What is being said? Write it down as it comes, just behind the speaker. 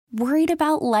Worried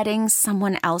about letting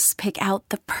someone else pick out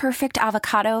the perfect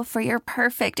avocado for your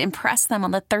perfect impress them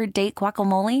on the third date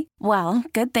guacamole? Well,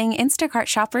 good thing Instacart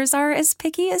shoppers are as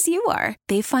picky as you are.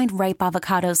 They find ripe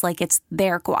avocados like it's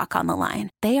their guac on the line.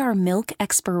 They are milk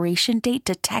expiration date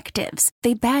detectives.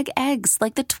 They bag eggs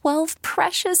like the 12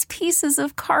 precious pieces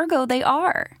of cargo they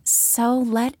are. So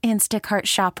let Instacart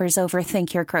shoppers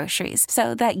overthink your groceries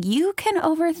so that you can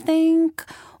overthink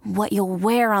what you'll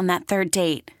wear on that third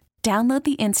date. Download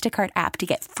the Instacart app to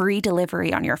get free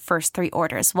delivery on your first 3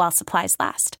 orders while supplies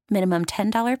last. Minimum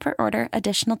 $10 per order.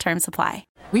 Additional terms apply.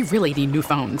 We really need new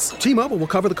phones. T-Mobile will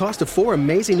cover the cost of 4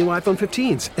 amazing new iPhone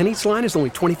 15s, and each line is only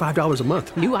 $25 a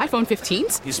month. New iPhone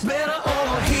 15s? It's better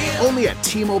over here. Only at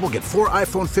T-Mobile, get 4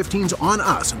 iPhone 15s on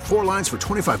us and 4 lines for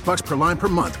 $25 per line per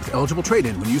month with eligible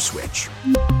trade-in when you switch.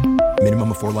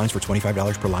 Minimum of 4 lines for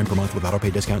 $25 per line per month with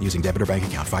autopay discount using debit or bank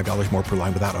account. $5 more per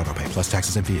line without autopay, plus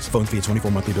taxes and fees. Phone fee at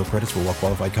 24 monthly bill credits for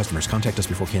well-qualified customers. Contact us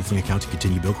before canceling account to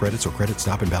continue bill credits or credit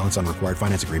stop and balance on required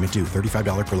finance agreement due.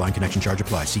 $35 per line connection charge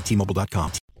applies. See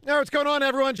T-Mobile.com. Now, what's going on,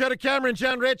 everyone? Jenna Cameron,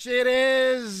 John Rich. It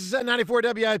is 94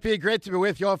 WIP. Great to be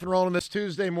with you off and rolling this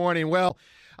Tuesday morning. Well,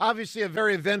 obviously a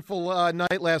very eventful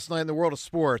night last night in the world of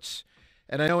sports.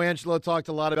 And I know Angelo talked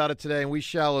a lot about it today, and we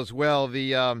shall as well.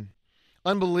 The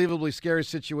unbelievably scary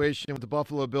situation with the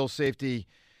Buffalo Bills safety,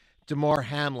 Damar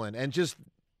Hamlin, and just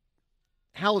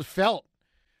how it felt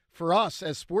for us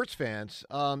as sports fans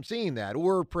seeing that.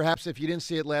 Or perhaps if you didn't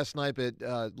see it last night but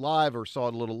live or saw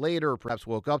it a little later or perhaps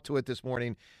woke up to it this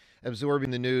morning, absorbing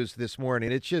the news this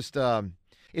morning. It's just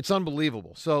it's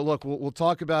unbelievable. So, look, we'll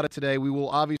talk about it today. We will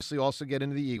obviously also get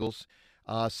into the Eagles.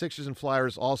 Sixers and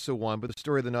Flyers also won, but the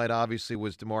story of the night obviously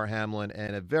was Damar Hamlin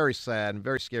and a very sad and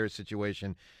very scary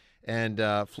situation. And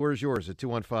floor is yours at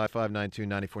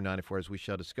 215-592-9494 as we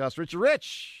shall discuss.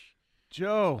 Rich.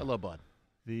 Joe. Hello, bud.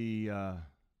 The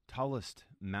tallest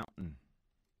mountain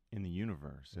in the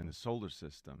universe, in the solar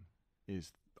system,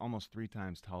 is almost 3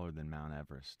 times taller than Mount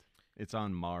Everest. It's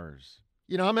on Mars.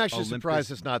 You know, I'm actually Olympus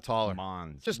surprised it's not taller.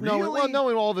 Mons. Just Really?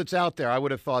 knowing all that's out there, I would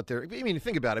have thought there. I mean,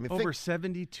 think about it. Over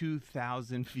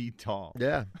 72,000 feet tall.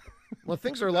 Yeah. Well,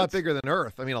 things are a lot bigger than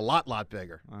Earth. I mean, a lot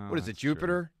bigger. Oh, What is it, that's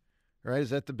Jupiter? Right?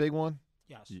 Is that the big one?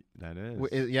 Yes. That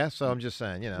is. Yeah, so I'm just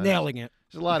saying, Nailing it.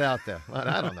 There's a lot out there.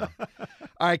 I don't know.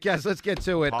 All right, guys, let's get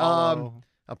to it. Apollo.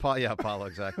 Apollo,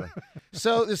 exactly.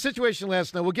 So the situation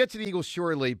last night, we'll get to the Eagles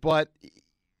shortly, but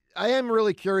I am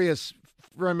really curious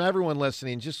from everyone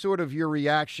listening, just sort of your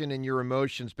reaction and your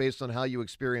emotions based on how you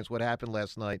experienced what happened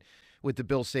last night with the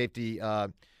Bill safety,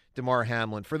 Damar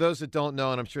Hamlin. For those that don't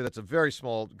know, and I'm sure that's a very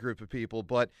small group of people,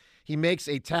 but he makes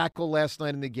a tackle last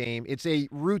night in the game. It's a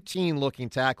routine-looking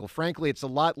tackle. Frankly, it's a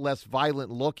lot less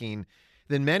violent-looking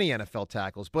than many NFL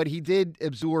tackles, but he did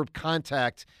absorb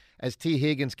contact as T.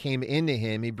 Higgins came into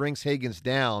him. He brings Higgins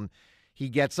down. He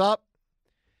gets up.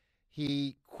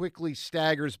 He quickly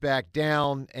staggers back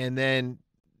down, and then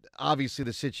obviously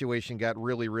the situation got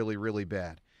really, really, really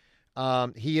bad.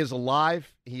 He is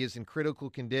alive. He is in critical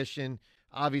condition.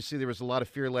 Obviously, there was a lot of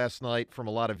fear last night from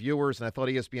a lot of viewers, and I thought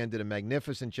ESPN did a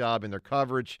magnificent job in their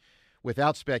coverage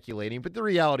without speculating. But the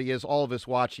reality is all of us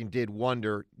watching did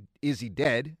wonder, is he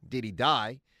dead? Did he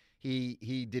die?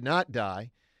 He did not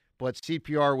die, but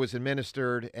CPR was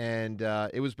administered, and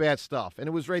it was bad stuff. And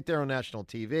it was right there on national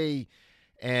TV,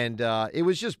 and it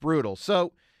was just brutal.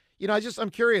 So, you know, I'm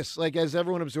curious, like, as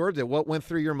everyone absorbed it, what went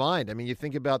through your mind? I mean, you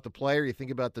think about the player, you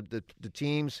think about the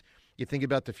teams, you think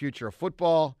about the future of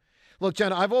football. Look,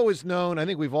 John, I've always known, I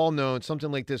think we've all known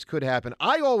something like this could happen.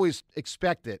 I always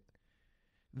expected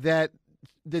that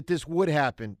this would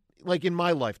happen, like in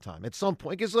my lifetime at some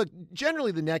point. Because, look,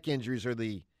 generally the neck injuries are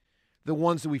the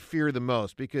ones that we fear the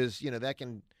most because, you know, that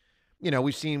can, you know,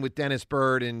 we've seen with Dennis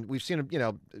Byrd and we've seen, you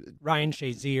know. Ryan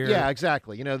Shazier. Yeah,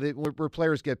 exactly. You know, where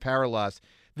players get paralyzed.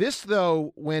 This,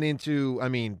 though, went into, I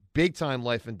mean, big-time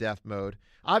life and death mode.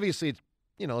 Obviously, it's,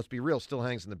 you know, let's be real, still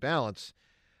hangs in the balance.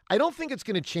 I don't think it's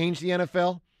going to change the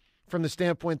NFL from the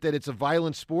standpoint that it's a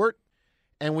violent sport,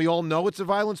 and we all know it's a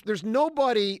violent sport. There's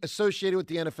nobody associated with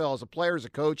the NFL as a player, as a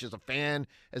coach, as a fan,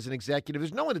 as an executive.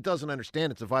 There's no one that doesn't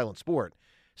understand it's a violent sport.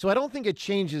 So I don't think it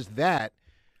changes that.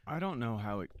 I don't know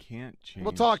how it can't change.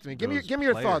 Well, talk to me. Give me your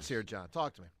players. thoughts here, John.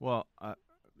 Talk to me. Well,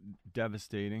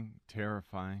 devastating,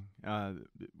 terrifying.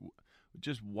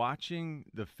 Just watching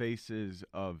the faces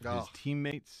of his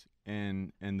teammates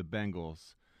and the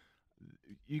Bengals.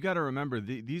 You got to remember,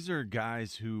 these are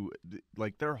guys who,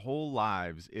 like, their whole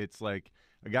lives, it's like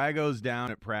a guy goes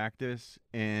down at practice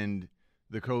and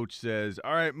the coach says,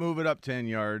 all right, move it up 10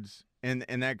 yards. And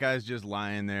that guy's just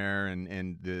lying there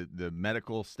and the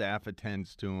medical staff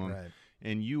attends to him. Right.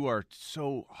 And you are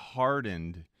so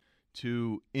hardened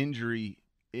to injury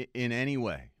in any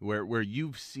way, where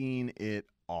you've seen it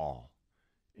all.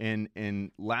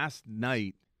 And last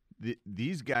night,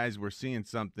 these guys were seeing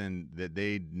something that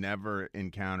they'd never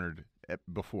encountered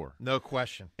before. No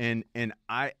question. And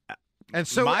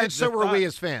so were we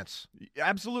as fans.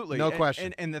 Absolutely. No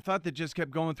question. And the thought that just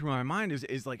kept going through my mind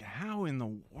is like, how in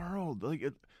the world,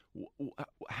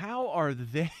 how are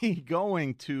they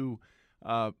going to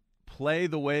play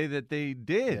the way that they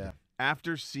did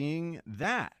after seeing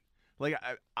that? Like,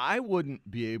 I wouldn't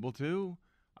be able to.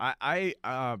 I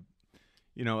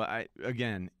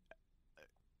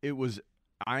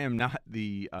am not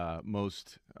the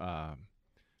most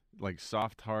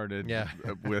soft-hearted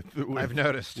with I've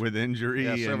noticed with injury.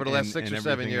 Yes, over the last 6 or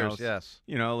 7 years. Else. Yes,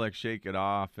 like shake it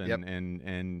off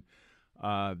and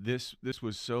this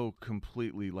was so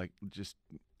completely just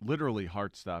literally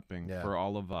heart-stopping for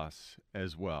all of us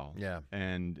as well. Yeah,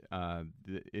 and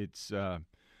it's an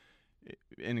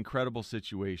incredible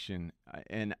situation,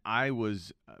 and I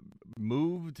was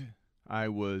moved. I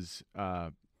was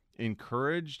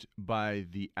encouraged by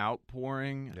the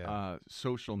outpouring,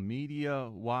 social media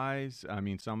wise. I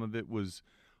mean, some of it was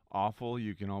awful.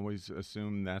 You can always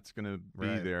assume that's going to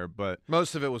be there, but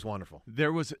most of it was wonderful.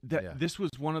 There was This was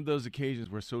one of those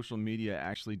occasions where social media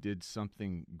actually did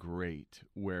something great,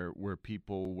 where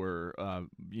people were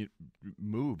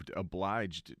moved,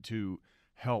 obliged to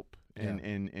help.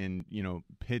 And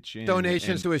pitch in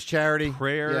donations to his charity,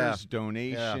 prayers,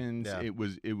 donations. Yeah.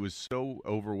 It was so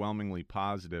overwhelmingly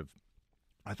positive.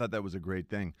 I thought that was a great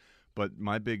thing. But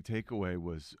my big takeaway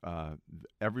was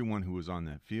everyone who was on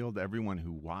that field, everyone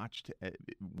who watched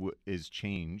is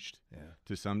changed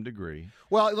to some degree.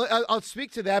 Well, I'll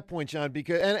speak to that point, John,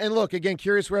 because and look, again,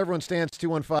 curious where everyone stands,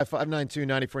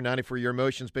 215-592-9490 for your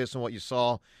emotions based on what you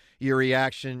saw, your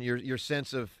reaction, your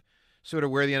sense of sort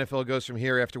of where the NFL goes from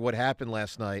here after what happened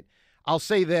last night. I'll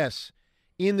say this.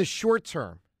 In the short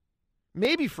term,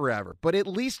 maybe forever, but at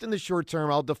least in the short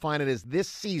term, I'll define it as this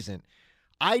season,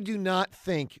 I do not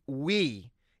think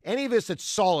any of us that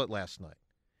saw it last night,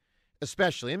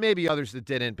 especially, and maybe others that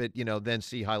didn't, but, then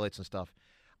see highlights and stuff,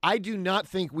 I do not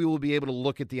think we will be able to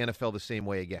look at the NFL the same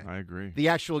way again. I agree. The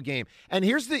actual game. And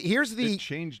here's the It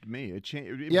changed me. It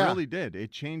really did. It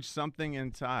changed something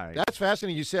inside. That's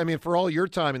fascinating. You say, for all your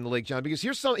time in the league, John, because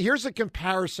here's a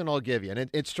comparison I'll give you, and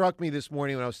it struck me this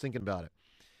morning when I was thinking about it.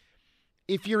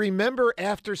 If you remember,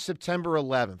 after September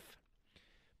 11th,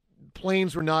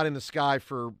 planes were not in the sky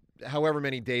for however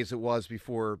many days it was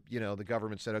before, the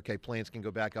government said, okay, planes can go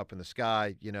back up in the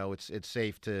sky. It's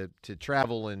safe to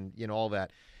travel and, all that.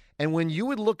 And when you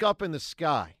would look up in the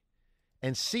sky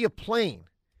and see a plane,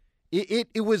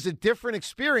 it was a different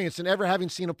experience than ever having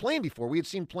seen a plane before. We had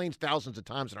seen planes thousands of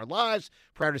times in our lives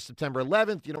prior to September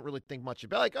 11th. You don't really think much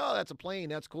about oh, that's a plane.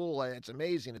 That's cool. It's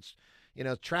amazing. It's,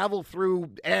 travel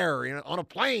through air, on a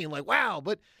plane. Like, wow.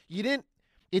 But it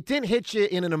didn't hit you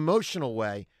in an emotional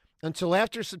way until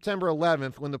after September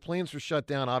 11th, when the planes were shut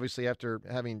down, obviously after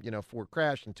having, 4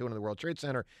 crashed and 2 in the World Trade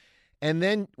Center. And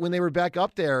then when they were back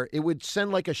up there, it would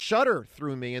send like a shudder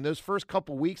through me in those first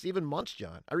couple weeks, even months,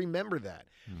 John. I remember that.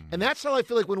 And that's how I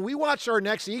feel like when we watch our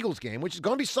next Eagles game, which is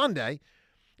going to be Sunday,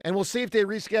 and we'll see if they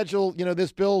reschedule,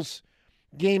 this Bills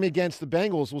game against the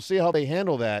Bengals. We'll see how they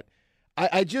handle that.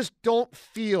 I just don't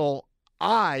feel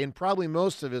and probably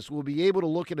most of us will be able to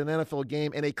look at an NFL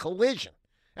game in a collision.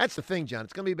 That's the thing, John.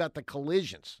 It's going to be about the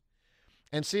collisions.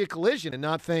 And see a collision and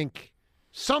not think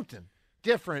something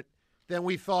different than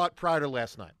we thought prior to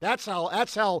last night. That's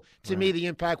how to me, the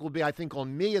impact will be, I think,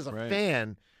 on me as a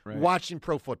fan watching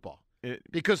pro football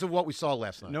because of what we saw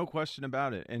last night. No question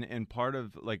about it. And part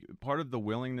of the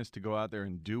willingness to go out there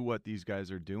and do what these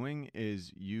guys are doing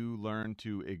is you learn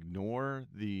to ignore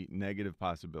the negative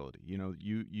possibility.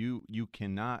 You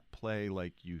cannot play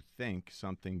like you think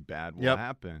something bad will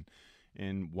happen.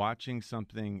 And watching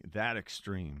something that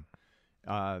extreme,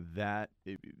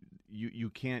 you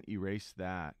can't erase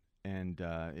that. And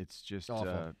it's just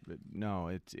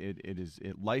it is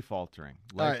life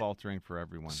altering for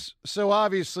everyone. So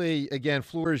obviously, again,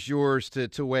 floor is yours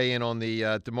to weigh in on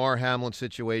the Damar Hamlin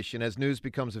situation as news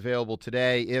becomes available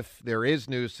today. If there is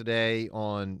news today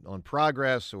on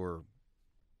progress or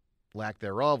lack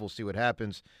thereof, we'll see what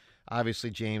happens.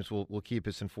 Obviously, James will keep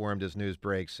us informed as news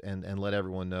breaks and let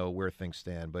everyone know where things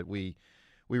stand. But we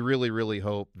really, really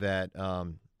hope that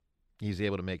he's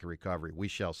able to make a recovery. We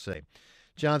shall see.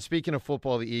 John, speaking of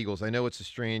football, the Eagles, I know it's a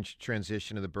strange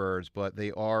transition to the Birds, but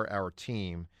they are our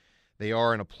team. They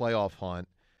are in a playoff hunt.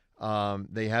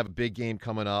 They have a big game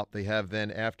coming up. They have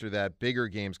then, after that, bigger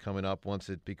games coming up once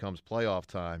it becomes playoff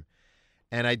time.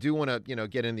 And I do want to,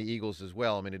 get in the Eagles as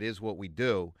well. I mean, it is what we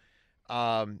do.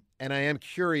 And I am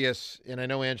curious, and I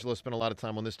know Angela spent a lot of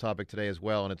time on this topic today as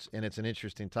well, and it's an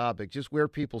interesting topic, just where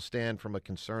people stand from a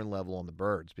concern level on the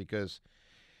Birds, because,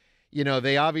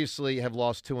 they obviously have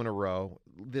lost 2 in a row.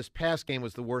 This past game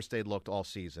was the worst they'd looked all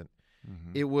season.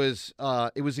 Mm-hmm. It was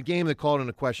a game that called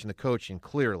into question the coaching,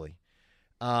 clearly.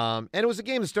 And it was a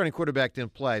game the starting quarterback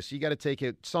didn't play, so you got to take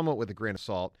it somewhat with a grain of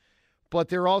salt. But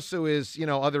there also is,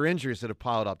 other injuries that have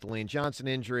piled up. The Lane Johnson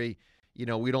injury.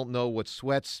 We don't know what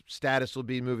Sweat's status will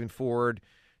be moving forward.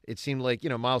 It seemed like,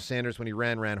 Miles Sanders, when he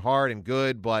ran hard and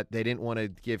good, but they didn't want to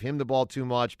give him the ball too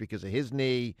much because of his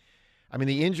knee. I mean,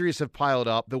 the injuries have piled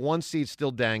up. The 1 seed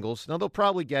still dangles. Now, they'll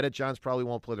probably get it. Johns probably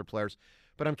won't play their players.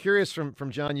 But I'm curious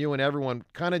from John, you and everyone,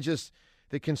 kind of just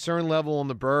the concern level on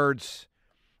the Birds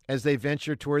as they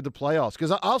venture toward the playoffs.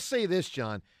 Because I'll say this,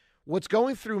 John, what's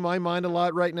going through my mind a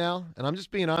lot right now, and I'm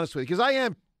just being honest with you,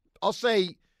 because I'll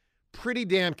say, pretty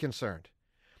damn concerned.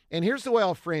 And here's the way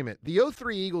I'll frame it. The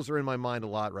 03 Eagles are in my mind a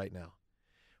lot right now.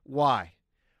 Why?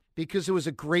 Because it was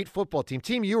a great football team.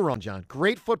 Team you were on, John.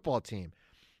 Great football team.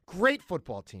 Great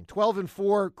football team.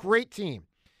 12-4, great team.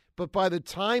 But by the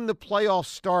time the playoffs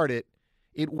started,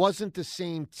 it wasn't the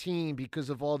same team because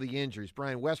of all the injuries.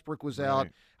 Brian Westbrook was out.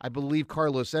 Right. I believe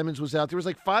Carlos Emmons was out. There was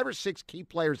like 5 or 6 key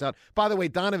players out. By the way,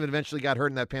 Donovan eventually got hurt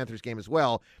in that Panthers game as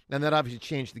well, and that obviously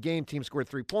changed the game. Team scored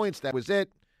 3 points. That was it.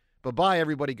 Bye-bye,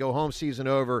 everybody. Go home. Season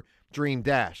over. Dream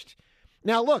dashed.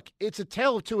 Now, look, it's a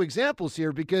tale of 2 examples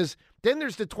here, because then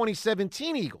there's the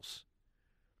 2017 Eagles,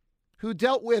 who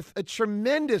dealt with a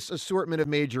tremendous assortment of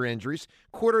major injuries.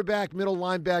 Quarterback, middle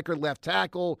linebacker, left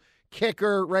tackle,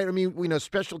 kicker, right? I mean, we know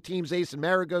special teams, ace and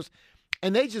Maragos.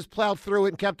 And they just plowed through it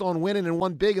and kept on winning and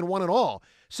won big and won it all.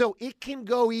 So it can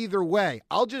go either way.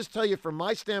 I'll just tell you from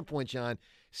my standpoint, John,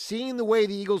 seeing the way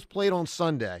the Eagles played on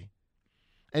Sunday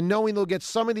and knowing they'll get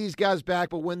some of these guys back,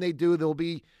 but when they do, there'll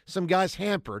be some guys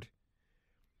hampered.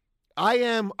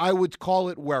 I would call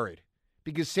it worried,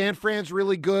 because San Fran's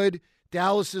really good.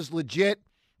 Dallas is legit.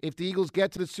 If the Eagles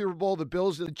get to the Super Bowl, the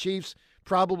Bills and the Chiefs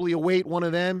probably await one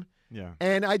of them. Yeah.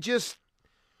 And I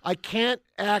can't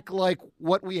act like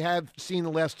what we have seen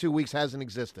the last 2 weeks hasn't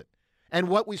existed. And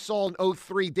what we saw in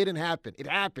 03 didn't happen. It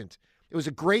happened. It was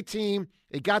a great team.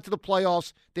 They got to the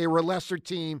playoffs. They were a lesser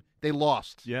team. They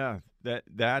lost. Yeah.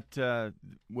 That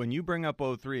when you bring up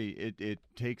 03, it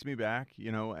takes me back,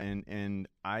 and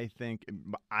I think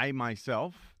I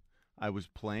myself, I was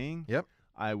playing. Yep.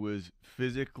 I was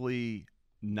physically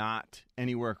not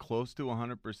anywhere close to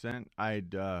 100%.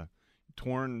 I'd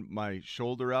torn my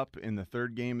shoulder up in the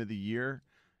 3rd game of the year,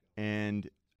 and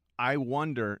I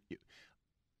wonder,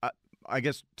 I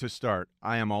guess to start,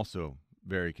 I am also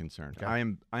very concerned. Okay. I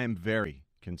am very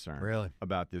concerned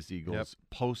about this Eagles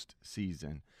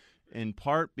postseason, in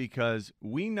part because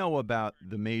we know about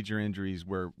the major injuries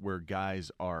where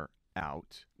guys are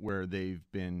out, where they've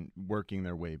been working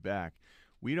their way back.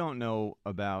 We don't know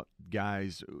about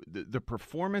guys, the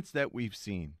performance that we've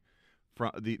seen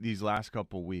from these last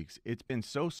couple weeks. It's been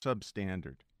so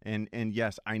substandard. And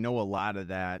yes, I know a lot of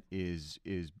that is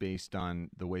based on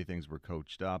the way things were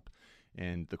coached up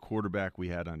and the quarterback we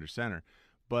had under center.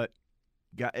 But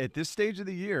at this stage of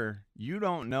the year, you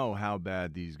don't know how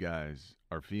bad these guys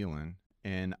are feeling.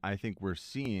 And I think we're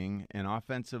seeing an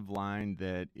offensive line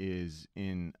that is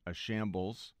in a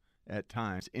shambles at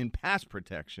times, in pass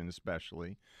protection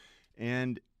especially.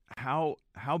 And how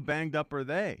banged up are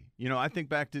they? I think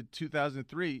back to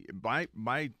 2003, my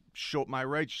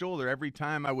right shoulder, every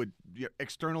time I would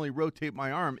externally rotate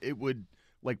my arm, it would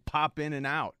like pop in and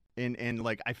out. And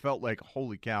like I felt like,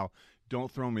 holy cow,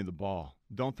 don't throw me the ball.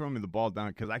 Don't throw me the ball down,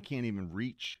 because I can't even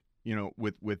reach,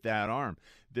 with that arm.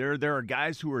 There are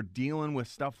guys who are dealing with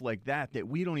stuff like that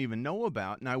we don't even know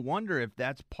about. And I wonder if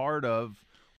that's part of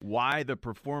why the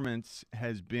performance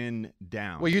has been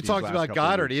down. Well, you talked about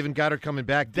Goddard, even Goddard coming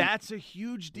back. That's a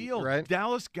huge deal. Right?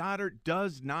 Dallas Goedert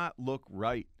does not look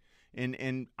right.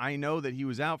 And I know that he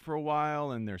was out for a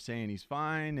while, and they're saying he's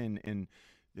fine, and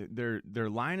they're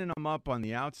lining him up on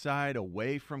the outside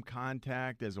away from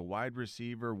contact as a wide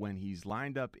receiver. When he's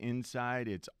lined up inside,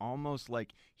 it's almost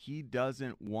like he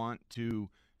doesn't want to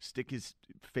stick his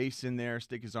face in there,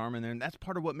 stick his arm in there, and that's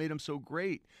part of what made him so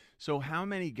great. So how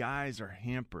many guys are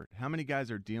hampered? How many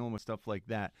guys are dealing with stuff like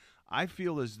that? I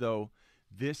feel as though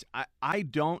I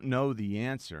don't know the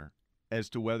answer as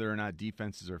to whether or not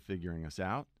defenses are figuring us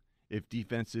out. If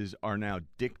defenses are now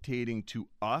dictating to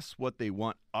us what they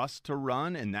want us to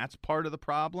run, and that's part of the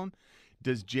problem.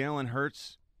 Does Jalen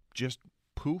Hurts just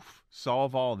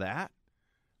solve all that?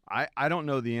 I don't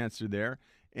know the answer there.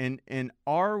 And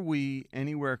are we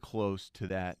anywhere close to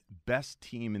that best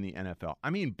team in the NFL? I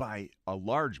mean, by a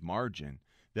large margin.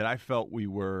 that I felt we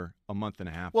were a month and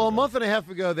a half Well, ago. a month and a half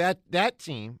ago, that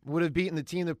team would have beaten the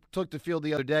team that took the field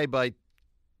the other day by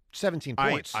 17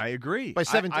 points. I agree. By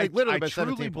 17, literally by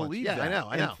 17 truly points. believe Yeah, that. I know.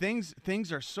 And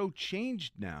things are so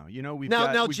changed now. You know, we've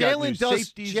Now got Jalen new does.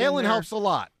 safeties in Jalen there. helps a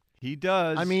lot. He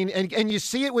does. I mean, and you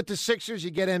see it with the Sixers.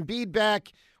 You get Embiid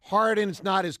back. Harden's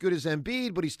not as good as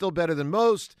Embiid, but he's still better than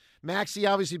most. Maxey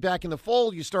obviously back in the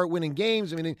fold. You start winning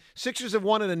games. I mean, the Sixers have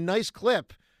won at a nice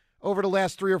clip over the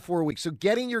last 3 or 4 weeks. So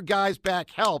getting your guys back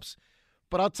helps.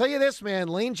 But I'll tell you this, man,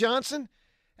 Lane Johnson,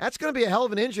 that's going to be a hell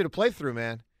of an injury to play through,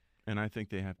 man. And I think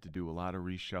they have to do a lot of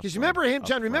reshuffling. Because you remember him,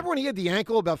 John, remember when he had the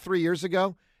ankle about 3 years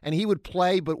ago and he would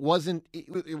play but it wasn't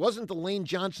the Lane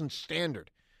Johnson standard.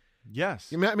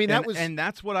 Yes. I mean, and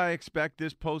that's what I expect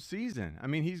this postseason. I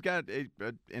mean, he's got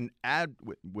an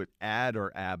abductor,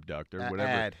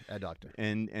 whatever. Adductor.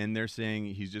 And they're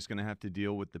saying he's just going to have to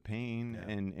deal with the pain,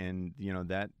 Yeah. and you know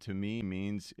that to me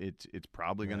means it's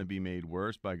probably going to be made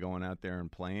worse by going out there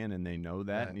and playing, and they know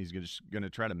that, and he's just going to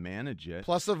try to manage it.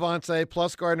 Plus Avante,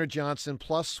 plus Gardner Johnson,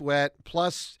 plus Sweat,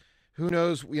 plus who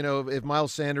knows, if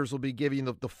Miles Sanders will be giving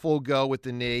the full go with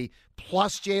the knee,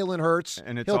 plus Jalen Hurts.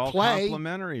 And it's He'll all play.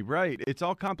 complimentary, right? It's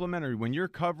all complimentary. When your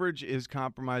coverage is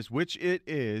compromised, which it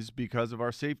is because of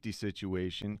our safety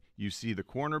situation, you see the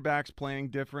cornerbacks playing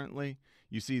differently.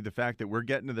 You see the fact that we're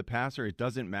getting to the passer. It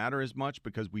doesn't matter as much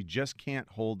because we just can't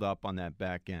hold up on that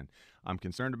back end. I'm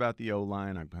concerned about the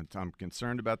O-line. I'm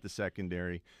concerned about the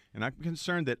secondary. And I'm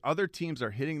concerned that other teams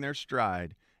are hitting their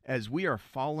stride as we are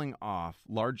falling off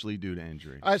largely due to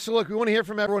injury. All right, so look, we want to hear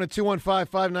from everyone at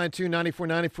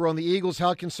 215-592-9494 on the Eagles.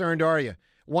 How concerned are you?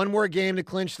 One more game to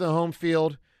clinch the home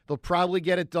field. They'll probably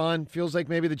get it done. Feels like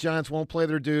maybe the Giants won't play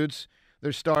their dudes,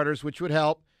 their starters, which would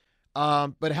help.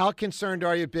 But how concerned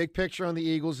are you, big picture, on the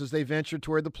Eagles as they venture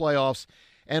toward the playoffs?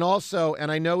 And also,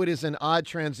 and I know it is an odd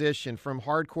transition from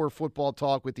hardcore football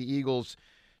talk with the Eagles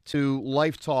to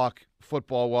life talk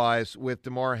football-wise with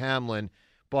Damar Hamlin,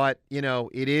 but,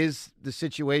 it is the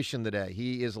situation today.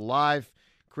 He is alive,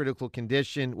 critical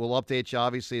condition. We'll update you,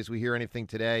 obviously, as we hear anything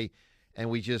today, and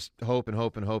we just hope and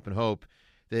hope and hope and hope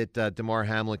that Damar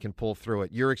Hamlin can pull through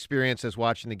it. Your experience as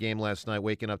watching the game last night,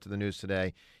 waking up to the news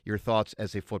today, your thoughts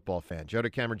as a football fan. Joe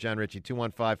DeCamera, John Ritchie,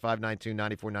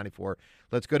 215-592-9494.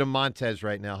 Let's go to Montez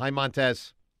right now. Hi,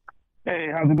 Montez. Hey,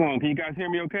 how's it going? Can you guys hear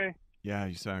me okay? Yeah,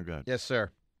 you sound good. Yes, sir.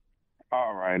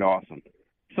 All right, awesome.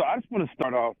 So I just want to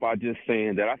start off by just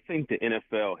saying that I think the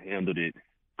NFL handled it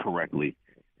correctly.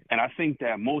 And I think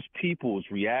that most people's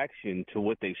reaction to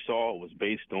what they saw was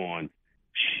based on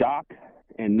shock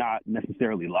and not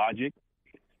necessarily logic.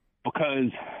 Because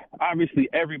obviously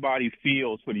everybody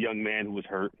feels for the young man who was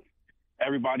hurt.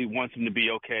 Everybody wants him to be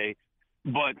okay.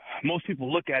 But most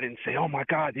people look at it and say, oh, my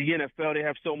God, the NFL, they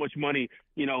have so much money.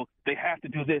 They have to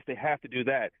do this, they have to do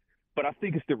that. But I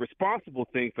think it's the responsible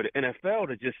thing for the NFL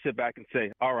to just sit back and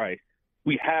say, all right,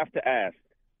 we have to ask,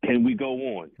 can we go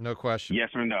on? No question.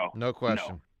 Yes or no? No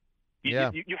question.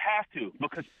 No. You have to,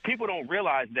 because people don't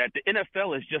realize that the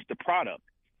NFL is just a product.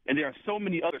 And there are so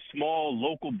many other small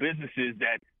local businesses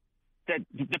that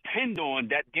depend on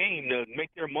that game to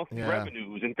make their monthly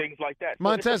revenues and things like that.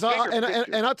 Montez,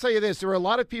 and I'll tell you this, there were a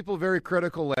lot of people very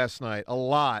critical last night, a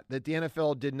lot, that the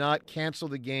NFL did not cancel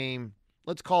the game,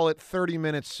 let's call it 30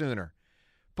 minutes sooner.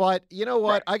 But you know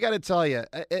what? I got to tell you,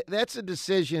 that's a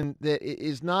decision that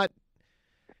is not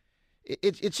 –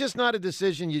 it's just not a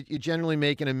decision you generally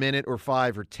make in a minute or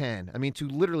 5 or 10. I mean, to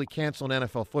literally cancel an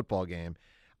NFL football game.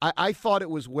 I thought it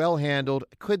was well handled.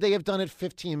 Could they have done it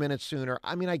 15 minutes sooner?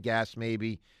 I mean, I guess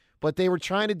maybe. But they were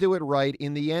trying to do it right.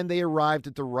 In the end, they arrived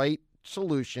at the right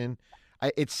solution.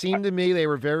 It seemed to me they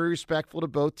were very respectful to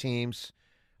both teams.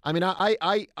 I mean,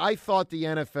 I thought the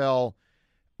NFL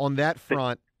on that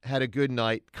front had a good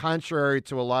night, contrary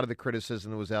to a lot of the criticism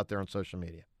that was out there on social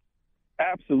media.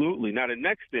 Absolutely. Now, the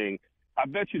next thing, I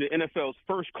bet you the NFL's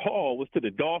first call was to the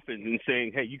Dolphins and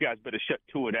saying, hey, you guys better shut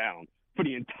Tua down for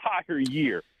the entire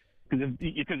year.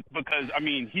 Because I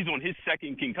mean, he's on his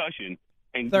second concussion,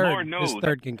 and Lord knows. His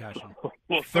third concussion.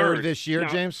 Well, third this year, now,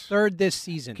 James? Third this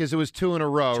season. Because it was 2 in a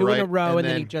row, Two right? in a row, and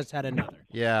then he just had another.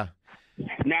 Yeah.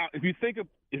 Now, if you think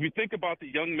about the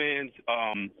young man's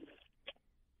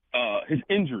his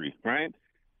injury, right?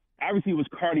 Obviously, it was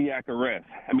cardiac arrest.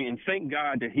 I mean, and thank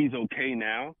God that he's okay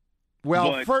now.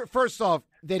 Well, first off,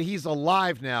 that he's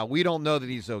alive now. We don't know that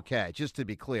he's okay. Just to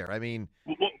be clear, I mean,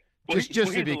 just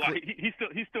to be clear,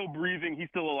 he's still breathing. He's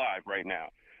still alive right now.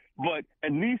 But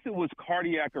at least it was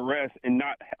cardiac arrest and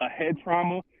not a head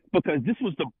trauma, because this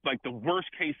was the worst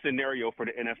case scenario for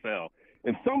the NFL.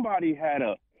 If somebody had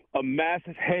a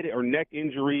massive head or neck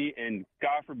injury and,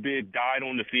 God forbid, died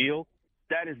on the field,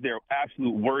 that is their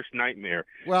absolute worst nightmare.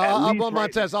 Well,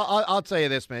 Montez, I'll tell you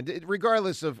this, man.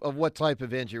 Regardless of what type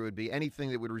of injury it would be,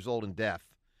 anything that would result in death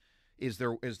is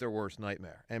their worst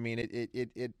nightmare. I mean,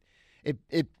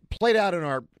 it played out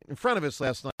in front of us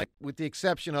last night, with the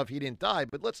exception of he didn't die.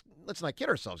 But let's not kid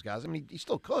ourselves, guys. I mean, he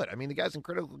still could. I mean, the guy's in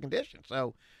critical condition,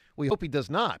 so we hope he does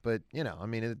not. But I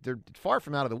mean, they're far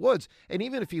from out of the woods. And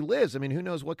even if he lives, I mean, who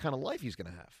knows what kind of life he's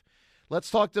going to have. Let's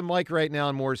talk to Mike right now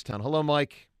in Moorestown. Hello,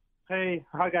 Mike. Hey,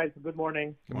 hi guys. Good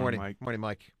morning. Good morning, Mike. Morning,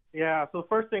 Mike. Yeah. So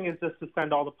first thing is just to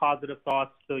send all the positive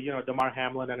thoughts to Damar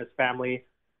Hamlin and his family.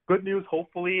 Good news,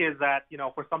 hopefully, is that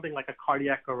for something like a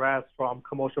cardiac arrest from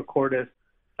commotio cordis,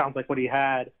 sounds like what he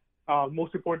had.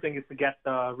 Most important thing is to get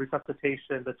the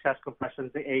resuscitation, the chest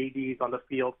compressions, the AEDs on the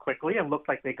field quickly, and looks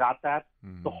like they got that.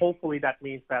 So hopefully that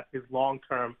means that his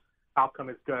long-term outcome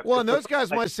is good. Well, and those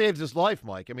guys might have saved his life,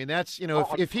 Mike. I mean, that's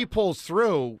if he pulls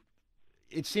through,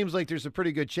 it seems like there's a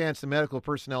pretty good chance the medical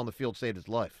personnel in the field saved his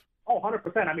life. Oh,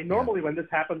 100%. I mean, normally when this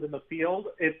happens in the field,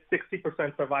 it's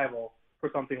 60% survival for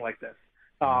something like this.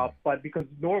 But because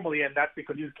normally, and that's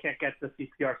because you can't get the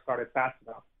CPR started fast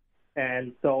enough.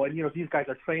 And so, these guys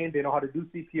are trained. They know how to do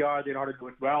CPR. They know how to do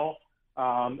it well.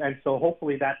 And so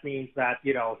hopefully that means that,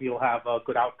 he'll have a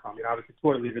good outcome. Obviously it's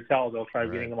too early to tell. They'll try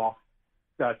getting him off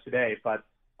today. But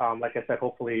like I said,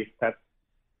 hopefully that's,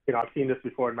 I've seen this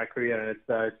before in my career, and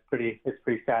it's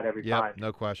pretty sad every time.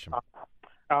 No question.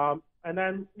 And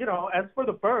then, as for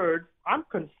the Birds, I'm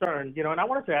concerned, and I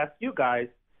wanted to ask you guys,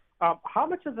 how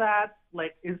much of that,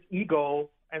 is ego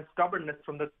and stubbornness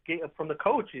from the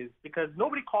coaches? Because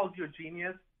nobody calls you a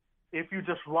genius if you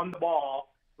just run the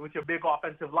ball with your big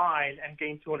offensive line and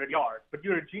gain 200 yards. But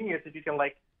you're a genius if you can,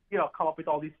 come up with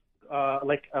all these,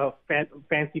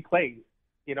 fancy plays.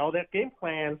 That game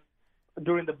plan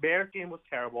during the Bears game was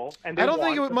terrible. And I don't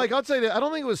think it was, Mike, I'll tell you that. I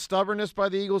don't think it was stubbornness by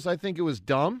the Eagles. I think it was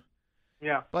dumb.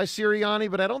 Yeah. By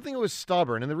Sirianni, but I don't think it was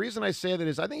stubborn. And the reason I say that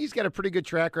is I think he's got a pretty good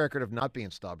track record of not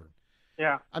being stubborn.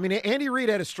 Yeah. I mean, Andy Reid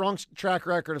had a strong track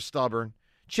record of stubborn.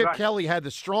 Chip Kelly had the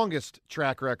strongest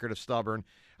track record of stubborn.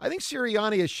 I think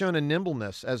Sirianni has shown a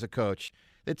nimbleness as a coach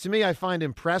that, to me, I find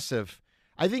impressive.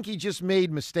 I think he just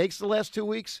made mistakes the last 2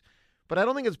 weeks, but I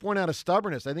don't think it's born out of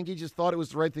stubbornness. I think he just thought it was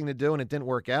the right thing to do, and it didn't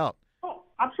work out. Oh,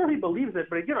 I'm sure he believes it,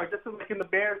 but, just like in the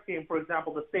Bears game, for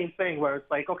example, the same thing where it's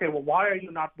like, okay, well, why are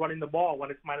you not running the ball when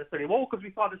it's minus 30? Well, because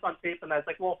we saw this on tape, and I was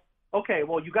like, well, okay,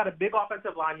 well, you got a big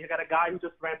offensive line. You got a guy who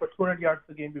just ran for 200 yards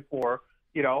the game before,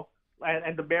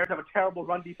 and the Bears have a terrible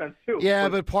run defense too. Yeah,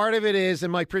 but part of it is,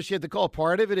 and Mike, appreciate the call,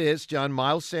 part of it is, John,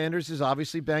 Miles Sanders is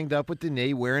obviously banged up with the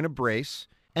knee, wearing a brace.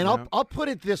 And I'll put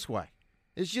it this way.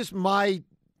 It's just my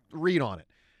read on it.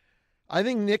 I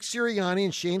think Nick Sirianni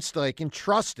and Shane Steichen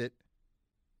trusted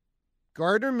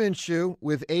Gardner Minshew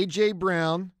with A.J.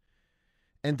 Brown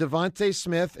and Devontae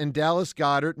Smith and Dallas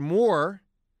Goedert more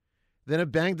than a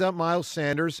banged-up Miles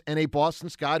Sanders and a Boston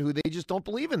Scott who they just don't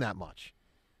believe in that much.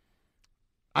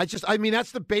 I mean,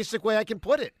 that's the basic way I can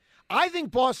put it. I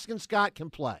think Boston Scott can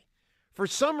play. For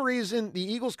some reason, the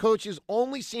Eagles coaches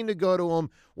only seem to go to him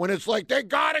when it's like, they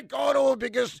got to go to him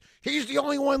because he's the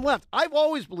only one left. I've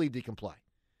always believed he can play.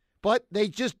 But they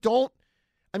just don't.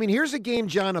 I mean, here's a game,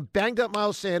 John, a banged-up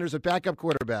Miles Sanders, a backup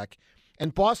quarterback,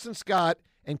 and Boston Scott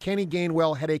and Kenny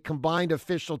Gainwell had a combined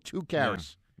official 2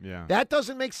 carries. Yeah. That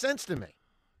doesn't make sense to me.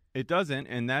 It doesn't,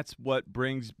 and that's what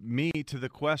brings me to the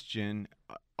question,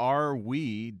 are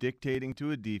we dictating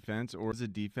to a defense, or is a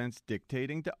defense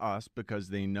dictating to us because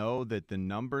they know that the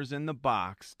numbers in the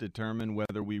box determine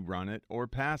whether we run it or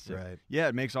pass it? Right. Yeah,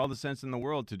 it makes all the sense in the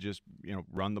world to just,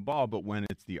 run the ball, but when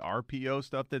it's the RPO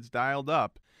stuff that's dialed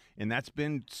up, and that's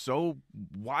been so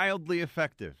wildly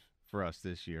effective for us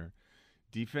this year,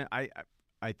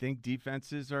 I think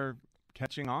defenses are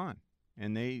catching on.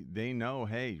 And they know,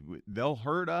 hey, they'll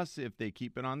hurt us if they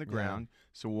keep it on the ground,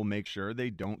 so we'll make sure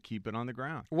they don't keep it on the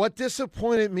ground. What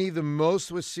disappointed me the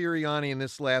most with Sirianni in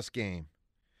this last game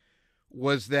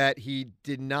was that he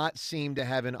did not seem to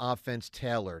have an offense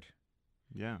tailored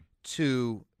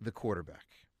to the quarterback.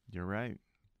 You're right.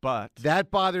 But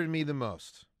that bothered me the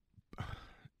most.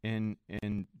 And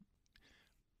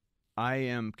I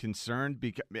am concerned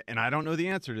because, and I don't know the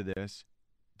answer to this,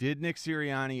 did Nick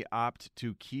Sirianni opt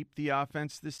to keep the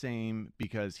offense the same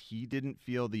because he didn't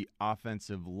feel the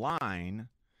offensive line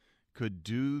could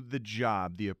do the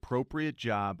job, the appropriate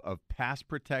job of pass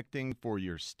protecting for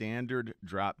your standard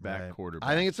drop back quarterback?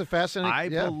 I think it's a fascinating. I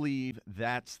believe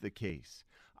that's the case.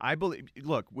 I believe.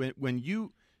 Look, when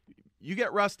you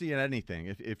get rusty at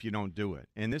anything if you don't do it,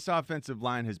 and this offensive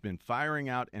line has been firing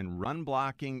out and run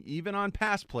blocking even on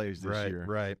pass plays this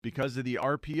year, because of the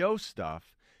RPO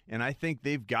stuff. And I think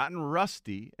they've gotten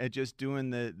rusty at just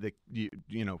doing the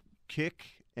kick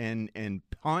and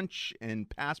punch and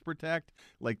pass protect.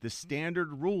 Like the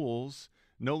standard rules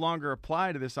no longer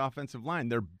apply to this offensive line.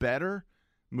 They're better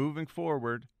moving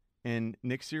forward, and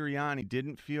Nick Sirianni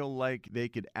didn't feel like they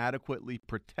could adequately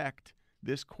protect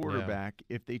this quarterback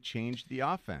if they changed the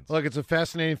offense. Look, it's a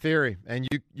fascinating theory, and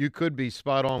you could be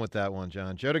spot on with that one,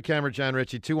 John. Joe DeCamara, John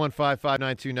Ritchie,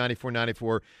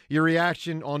 215-592-9494. Your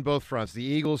reaction on both fronts, the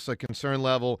Eagles, a concern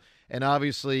level, and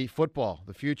obviously football,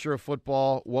 the future of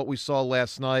football, what we saw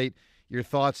last night, your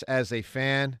thoughts as a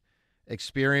fan,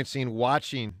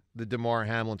 watching the Damar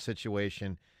Hamlin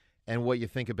situation, and what you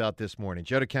think about this morning.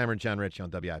 Joe DeCamara, John Ritchie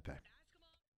on WIP.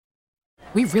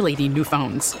 We really need new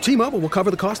phones. T-Mobile will cover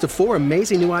the cost of 4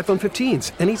 amazing new iPhone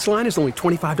 15s, and each line is only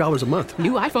 $25 a month.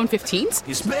 New iPhone 15s?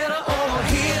 It's better over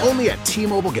here. Only at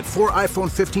T-Mobile, get 4 iPhone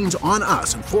 15s on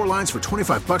us and 4 lines for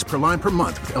 $25 per line per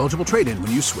month with eligible trade-in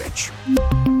when you switch.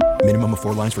 Minimum of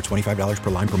 4 lines for $25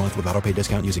 per line per month with autopay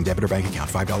discount using debit or bank account.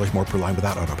 $5 more per line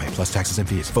without autopay, plus taxes and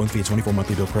fees. Phone fee at 24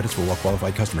 monthly bill credits for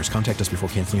well-qualified customers. Contact us before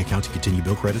canceling account to continue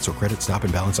bill credits or credit stop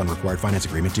and balance on required finance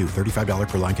agreement due. $35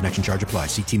 per line connection charge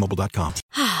applies. See T-Mobile.com.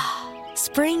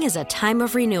 Spring is a time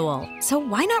of renewal, so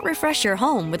why not refresh your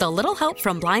home with a little help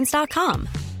from Blinds.com?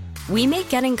 We make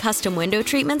getting custom window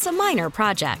treatments a minor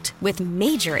project with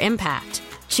major impact.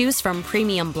 Choose from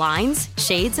premium blinds,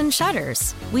 shades, and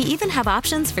shutters. We even have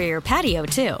options for your patio,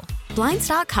 too.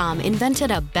 Blinds.com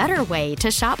invented a better way to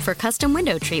shop for custom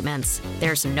window treatments.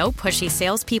 There's no pushy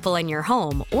salespeople in your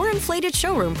home or inflated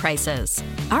showroom prices.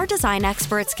 Our design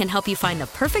experts can help you find the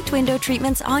perfect window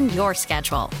treatments on your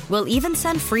schedule. We'll even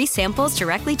send free samples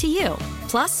directly to you.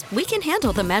 Plus, we can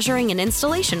handle the measuring and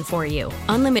installation for you.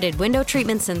 Unlimited window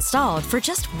treatments installed for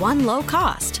just one low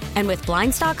cost. And with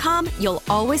Blinds.com, you'll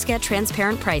always get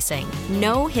transparent pricing.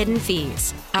 No hidden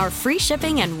fees. Our free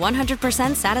shipping and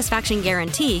 100% satisfaction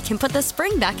guarantee can put the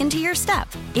spring back into your step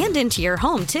and into your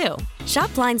home, too.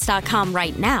 Shop Blinds.com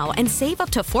right now and save up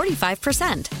to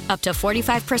 45%. Up to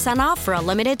 45% off for a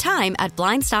limited time at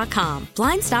Blinds.com.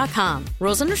 Blinds.com.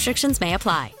 Rules and restrictions may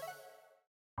apply.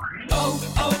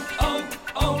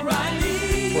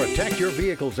 O'Reilly. Protect your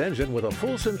vehicle's engine with a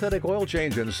full synthetic oil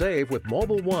change and save with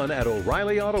Mobil 1 at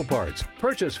O'Reilly Auto Parts.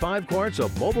 Purchase 5 quarts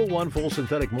of Mobil 1 full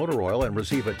synthetic motor oil and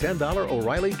receive a $10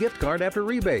 O'Reilly gift card after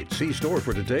rebate. See store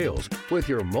for details. With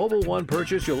your Mobil 1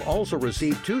 purchase, you'll also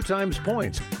receive 2 times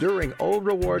points during O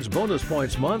Rewards Bonus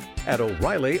Points Month at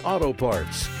O'Reilly Auto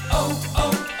Parts.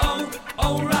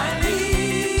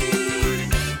 O'Reilly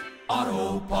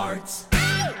Auto Parts.